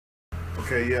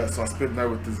Okay, yeah, so I spent the night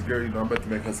with this girl, I'm about to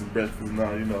make her some breakfast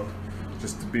now,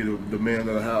 just to be the man of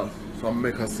the house. So I'm gonna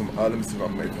make her some, let me see if I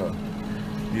make her.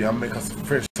 Yeah, I'm gonna make her some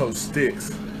French toast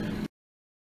sticks.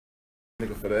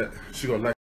 Nigga for that. She gonna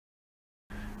like,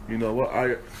 you know what,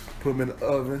 I put them in the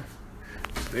oven.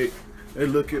 They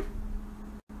look it.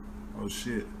 Oh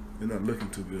shit, they're not looking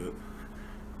too good.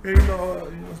 And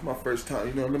it's my first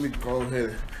time, let me go ahead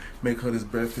and make her this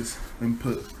breakfast and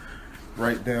put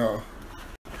right down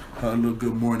her little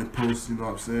good morning post, you know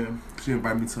what I'm saying? She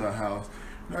invited me to her house.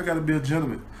 I gotta be a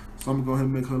gentleman. So I'm gonna go ahead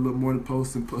and make her a little morning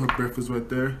post and put her breakfast right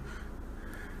there.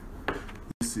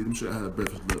 Let's see, let me show you how her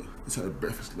breakfast look. That's how her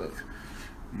breakfast look.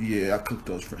 Yeah, I cooked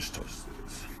those French toasts.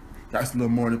 That's a little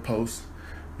morning post.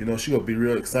 She gonna be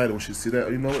real excited when she see that.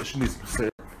 You know what? She needs some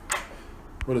syrup.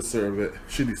 What is syrup at?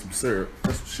 She needs some syrup.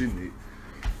 That's what she need.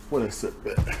 What is syrup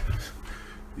at?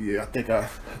 Yeah, I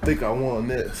think I won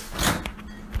this.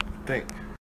 Damn.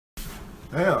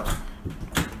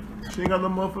 She ain't got no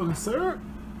motherfucking syrup?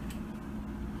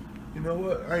 You know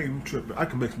what? I ain't even tripping. I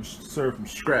can make some syrup from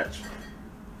scratch.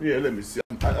 Yeah, let me see.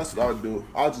 That's what I'll do.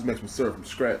 I'll just make some syrup from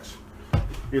scratch.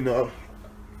 That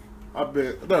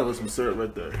was some syrup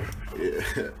right there.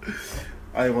 Yeah.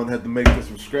 I ain't want to have to make this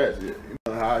from scratch yet. You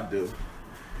know how I do.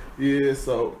 Yeah,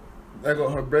 so I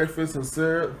got her breakfast and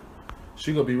syrup.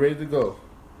 She gonna be ready to go.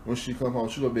 When she come home,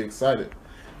 she gonna be excited.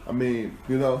 I mean,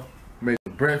 made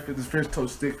the breakfast, this French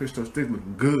toast stick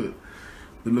looking good.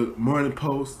 The little morning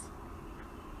post.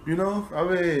 I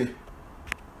mean,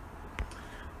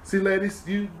 see ladies,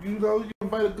 you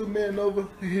invite a good man over,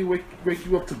 he wake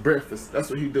you up to breakfast. That's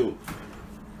what he do.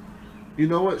 You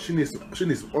know what? She needs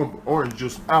some orange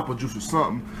juice, apple juice or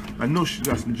something. I know she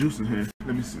got some juice in here.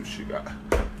 Let me see what she got.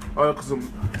 Oh, cause some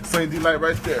Saint Delight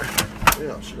right there.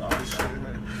 Yeah, she got all this shit in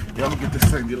there. Yeah, I'm gonna get this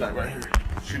Saint Delight right here.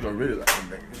 She gonna really like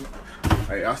the nigga.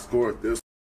 Hey, I scored this.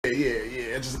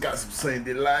 Yeah. I just got some Saint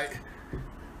Delight.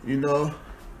 You know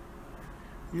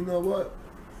what?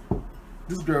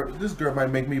 This girl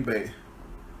might make me bait.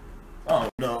 I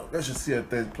don't know. Let's just see how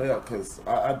things play out, cause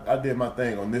I did my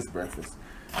thing on this breakfast.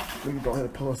 Let me go ahead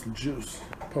and pour some juice.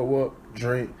 Pour up,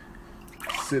 drink,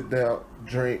 sit down,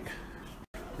 drink.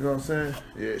 You know what I'm saying?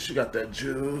 Yeah, she got that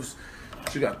juice.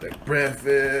 She got that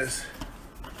breakfast.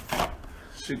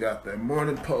 She got that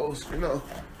morning post.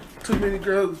 Too many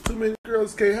girls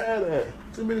can't have that.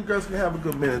 Too many girls can have a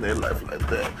good man in their life like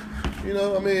that.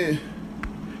 I mean,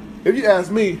 if you ask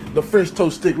me, the French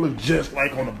toast stick look just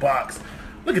like on the box.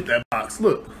 Look at that box.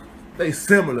 Look, they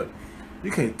similar.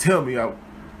 You can't tell me I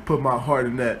put my heart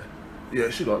in that. Yeah,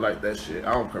 she gonna like that shit.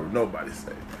 I don't care what nobody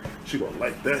say. She gonna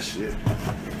like that shit.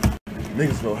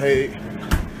 Niggas gonna hate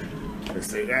and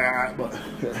say, but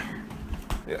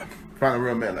yeah, find a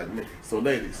real man like me. So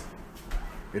ladies,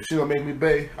 if she don't make me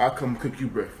bae, I'll come cook you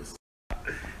breakfast.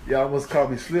 Y'all almost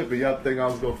called me slipping. Y'all think I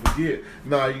was gonna forget.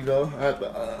 Nah, I had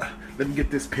to, let me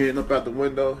get this pen up out the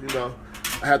window,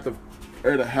 I had to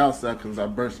air the house out because I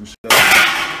burnt some shit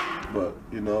up. But,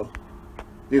 you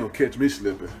don't catch me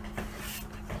slipping.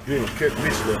 You ain't gonna catch me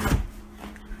slipping.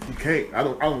 You can't. I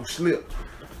don't slip.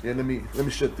 Yeah, let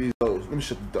me shut these doors. Let me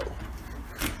shut the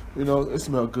door. It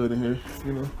smells good in here,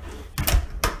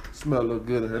 Smell a little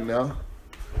good in here now.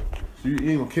 So you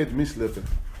ain't gonna catch me slipping.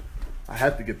 I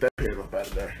had to get that pen up out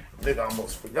of there. Nigga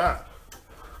almost forgot.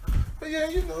 But yeah,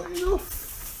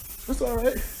 it's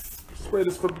alright. Spray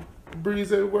this for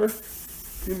breeze everywhere.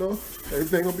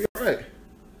 Everything gonna be alright.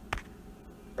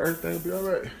 Everything will be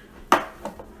alright.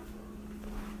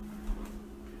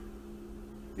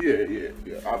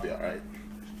 Yeah, I'll be alright.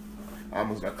 I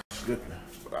almost got slipping,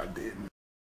 but I didn't.